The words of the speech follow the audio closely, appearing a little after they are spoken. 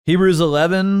Hebrews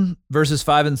 11, verses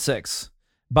 5 and 6.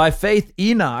 By faith,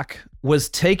 Enoch was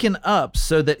taken up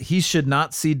so that he should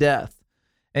not see death,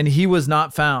 and he was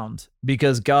not found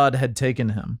because God had taken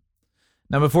him.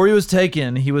 Now, before he was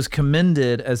taken, he was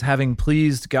commended as having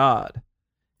pleased God.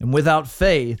 And without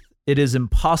faith, it is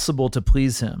impossible to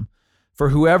please him. For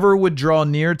whoever would draw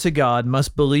near to God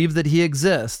must believe that he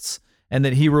exists and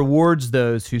that he rewards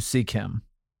those who seek him.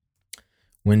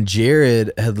 When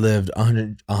Jared had lived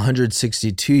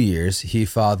 162 years, he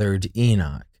fathered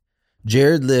Enoch.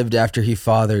 Jared lived after he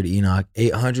fathered Enoch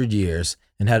 800 years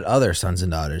and had other sons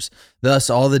and daughters. Thus,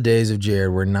 all the days of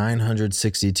Jared were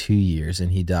 962 years,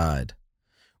 and he died.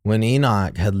 When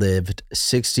Enoch had lived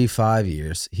 65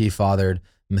 years, he fathered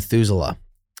Methuselah.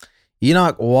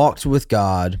 Enoch walked with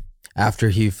God after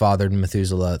he fathered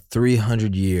Methuselah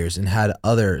 300 years and had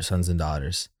other sons and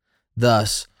daughters.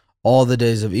 Thus, all the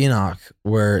days of Enoch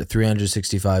were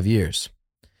 365 years.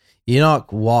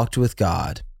 Enoch walked with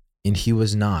God, and he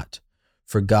was not,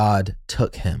 for God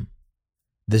took him.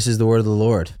 This is the word of the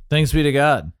Lord. Thanks be to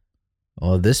God.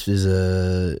 Well, this is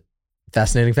a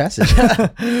fascinating passage.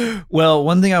 Well,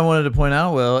 one thing I wanted to point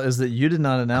out, Will, is that you did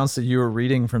not announce that you were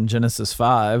reading from Genesis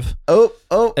 5. Oh.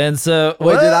 And so,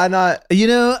 Wait, did I not? You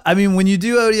know, I mean, when you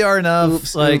do ODR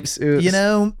enough, Oops. you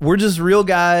know, we're just real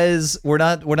guys. We're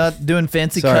not doing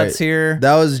fancy cuts here.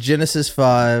 That was Genesis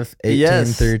 5, 18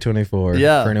 through 24.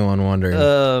 Yeah. For anyone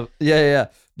wondering. Yeah.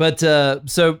 But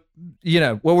so, you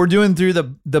know, what we're doing through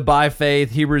the by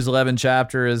faith Hebrews 11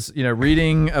 chapter is, you know,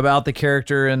 reading about the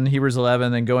character in Hebrews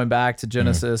 11 and going back to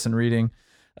Genesis and reading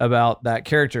about that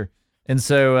character. And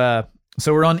so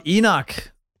we're on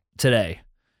Enoch today.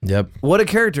 Yep. What a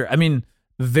character. I mean,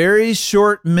 very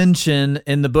short mention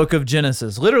in the book of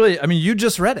Genesis. Literally, I mean, you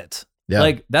just read it. Yeah.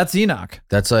 Like, that's Enoch.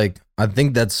 That's like, I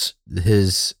think that's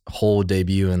his whole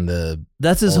debut in the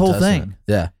That's his Old whole Testament. thing.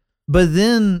 Yeah. But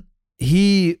then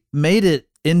he made it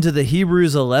into the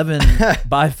Hebrews 11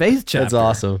 by faith chapter. That's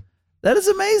awesome. That is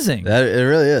amazing. That it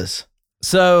really is.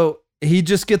 So he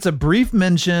just gets a brief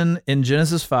mention in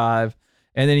Genesis 5,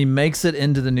 and then he makes it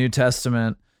into the New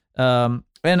Testament. And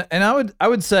I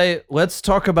would say, let's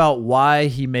talk about why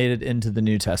he made it into the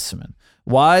New Testament.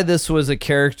 Why this was a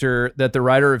character that the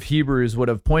writer of Hebrews would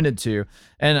have pointed to.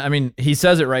 And I mean, he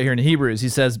says it right here in Hebrews. He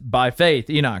says, by faith,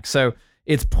 Enoch. So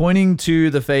it's pointing to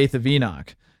the faith of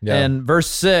Enoch. Yeah. And verse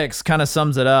 6 kind of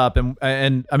sums it up.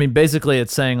 And I mean, basically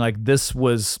it's saying like this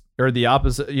was, or the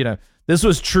opposite, you know, this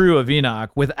was true of Enoch.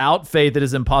 Without faith, it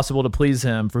is impossible to please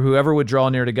him. For whoever would draw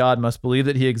near to God must believe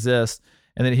that he exists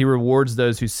and that he rewards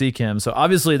those who seek him. So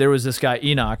obviously there was this guy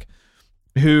Enoch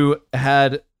who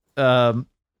had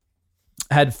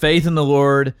faith in the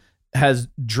Lord, has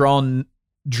drew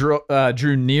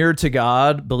near to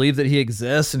God, believed that he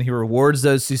exists, and he rewards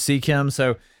those who seek him.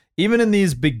 So even in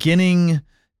these beginning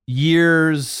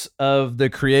years of the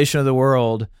creation of the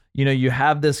world, you know, you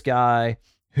have this guy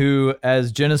who,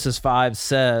 as Genesis 5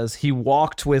 says, he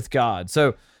walked with God.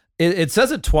 So it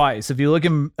says it twice. If you look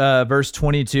in verse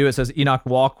 22, it says Enoch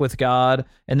walked with God.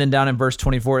 And then down in verse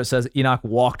 24, it says Enoch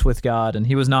walked with God, and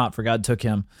he was not, for God took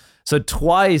him. So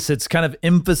twice it's kind of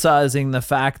emphasizing the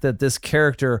fact that this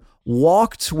character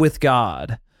walked with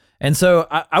God. And so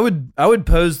I would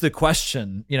pose the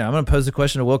question, you know, I'm going to pose the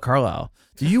question to Will Carlisle.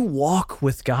 Do you walk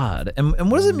with God? And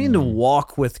what does it mean to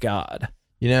walk with God?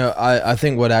 You know, I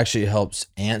think what actually helps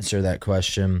answer that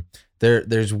question,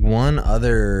 there's one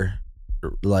other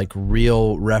like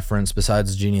real reference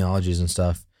besides genealogies and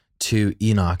stuff to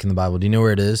Enoch in the Bible. Do you know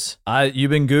where it is? You've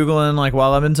been Googling like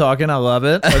while I've been talking. I love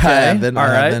it. Okay. I have been. All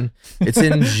right. It's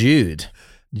in Jude.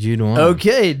 Jude 1.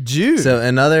 Okay, Jude. So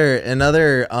another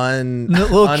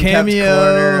little unkept cameo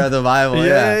corner of the Bible.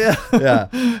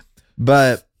 Yeah.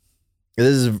 But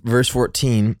this is verse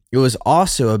 14. It was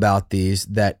also about these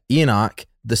that Enoch,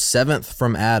 the seventh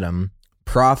from Adam,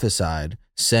 prophesied,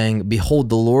 saying, behold,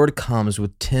 the Lord comes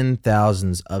with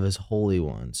 10,000s of his holy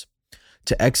ones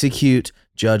to execute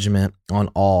judgment on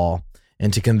all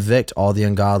and to convict all the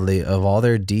ungodly of all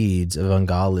their deeds of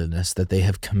ungodliness that they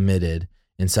have committed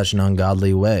in such an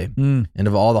ungodly way, and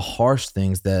of all the harsh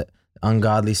things that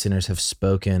ungodly sinners have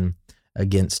spoken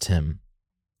against him.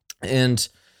 And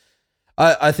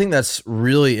I think that's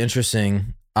really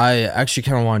interesting. I actually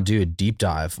kind of want to do a deep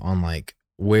dive on like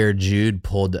where Jude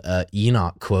pulled a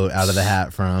Enoch quote out of the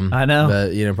hat from. I know,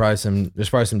 but you know, there's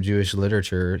probably some Jewish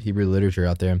literature, Hebrew literature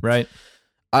out there, right?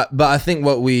 But I think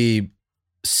what we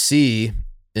see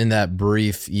in that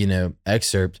brief, you know,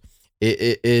 excerpt,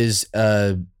 it is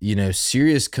a, you know,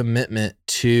 serious commitment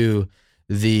to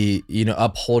the, you know,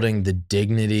 upholding the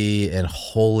dignity and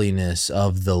holiness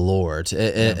of the Lord,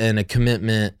 and a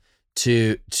commitment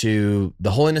to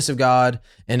the holiness of God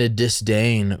and a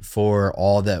disdain for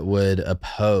all that would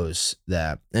oppose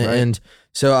that. And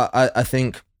so I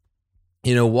think,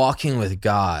 walking with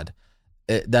God,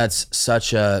 that's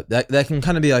such that can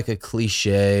kind of be like a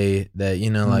cliche that,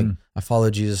 like I follow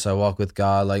Jesus, I walk with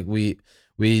God. Like we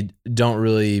don't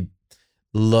really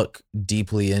look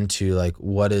deeply into like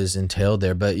what is entailed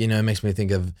there. But, it makes me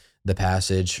think of the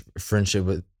passage, friendship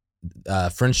with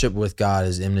God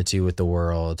is enmity with the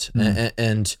world.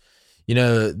 And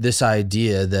this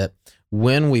idea that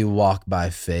when we walk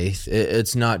by faith,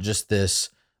 it's not just this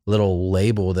little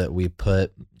label that we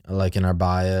put like in our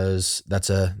bios. That's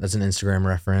an Instagram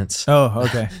reference. Oh,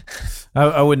 okay.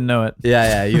 I wouldn't know it.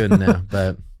 Yeah, you wouldn't know.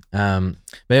 But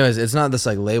anyways, it's not this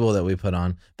like label that we put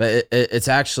on, but it's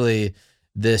actually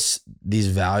these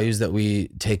values that we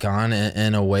take on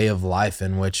in a way of life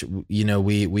in which,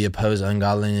 we oppose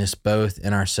ungodliness both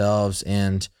in ourselves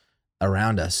and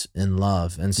around us in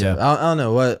love. And so I don't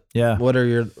know what are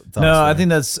your thoughts? No, there? I think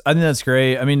that's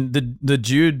great. I mean, the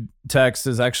Jude text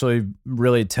is actually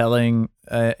really telling,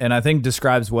 and I think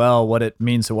describes well what it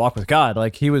means to walk with God.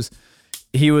 Like he was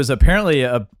apparently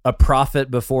a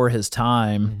prophet before his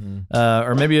time,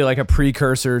 or maybe like a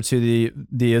precursor to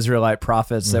the Israelite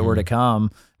prophets that were to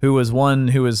come, who was one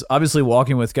who was obviously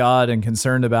walking with God and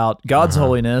concerned about God's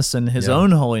holiness and his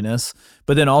own holiness,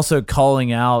 but then also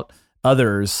calling out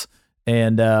others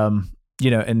and,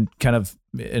 and kind of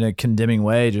in a condemning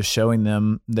way, just showing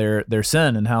them their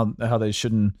sin and how they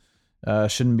shouldn't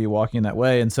be walking that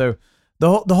way. And so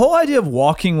the whole idea of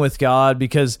walking with God,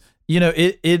 because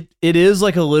it is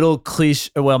like a little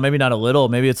cliche. Well, maybe not a little.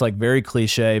 Maybe it's like very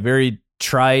cliche, very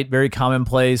trite, very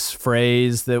commonplace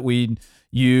phrase that we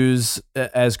use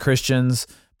as Christians.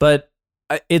 But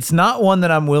it's not one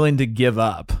that I'm willing to give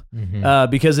up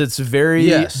because it's very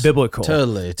biblical.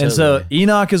 Totally. And so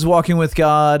Enoch is walking with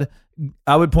God.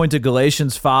 I would point to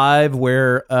Galatians 5,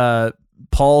 where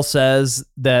Paul says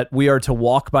that we are to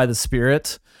walk by the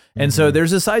Spirit. And so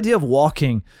there's this idea of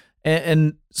walking.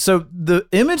 And so the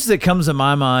image that comes to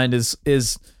my mind is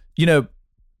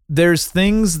there's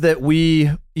things that we,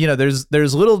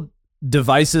 there's little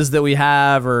devices that we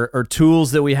have or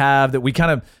tools that we have that we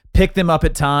kind of pick them up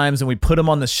at times and we put them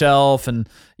on the shelf, and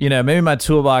maybe my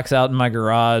toolbox out in my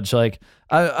garage. Like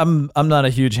I'm not a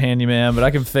huge handyman, but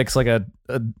I can fix like a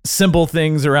simple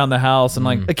things around the house, and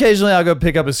like occasionally I'll go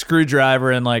pick up a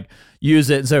screwdriver and like use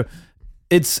it. And so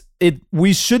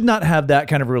we should not have that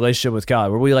kind of relationship with God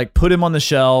where we like put him on the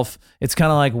shelf. It's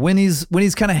kind of like when he's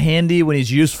kind of handy, when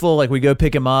he's useful, like we go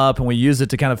pick him up and we use it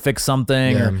to kind of fix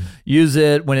something or use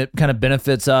it when it kind of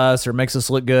benefits us or makes us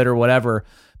look good or whatever.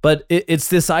 But it's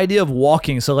this idea of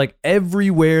walking. So like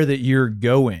everywhere that you're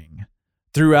going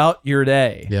throughout your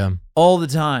day, all the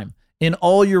time, in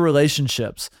all your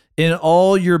relationships, in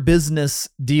all your business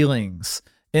dealings,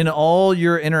 in all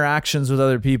your interactions with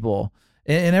other people,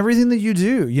 and everything that you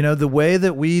do, the way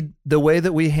that we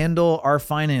handle our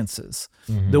finances,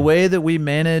 the way that we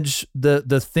manage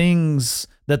the things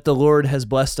that the Lord has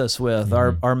blessed us with,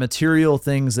 our material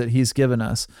things that he's given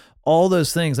us, all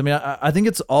those things. I mean, I think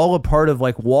it's all a part of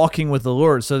like walking with the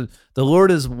Lord. So the Lord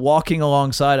is walking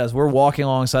alongside us. We're walking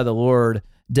alongside the Lord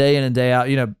day in and day out,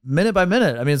 minute by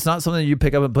minute. I mean, it's not something you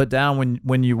pick up and put down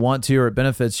when you want to or it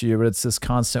benefits you, but it's this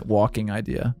constant walking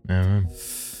idea.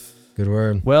 Good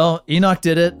word. Well, Enoch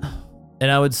did it,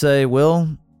 and I would say, Will,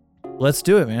 let's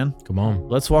do it, man. Come on.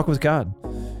 Let's walk with God.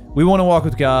 We want to walk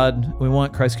with God. We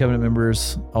want Christ Covenant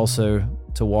members also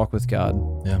to walk with God.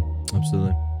 Yeah,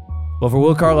 absolutely. Well, for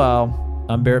Will Carlisle,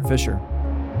 I'm Barrett Fisher.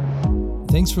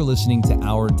 Thanks for listening to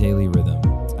Our Daily Rhythm.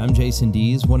 I'm Jason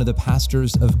Dees, one of the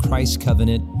pastors of Christ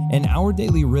Covenant, and Our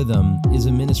Daily Rhythm is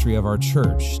a ministry of our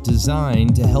church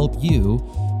designed to help you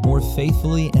more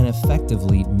faithfully and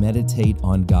effectively meditate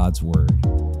on God's Word.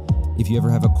 If you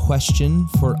ever have a question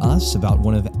for us about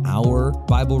one of our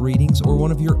Bible readings or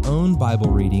one of your own Bible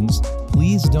readings,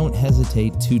 please don't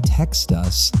hesitate to text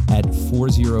us at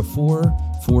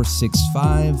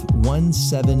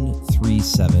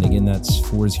 404-465-1737. Again, that's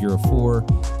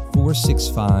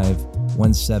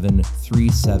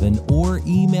 404-465-1737, or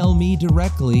email me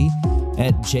directly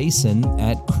at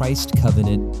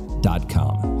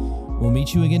jason@christcovenant.com. We'll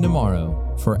meet you again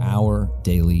tomorrow for Our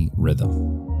Daily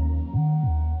Rhythm.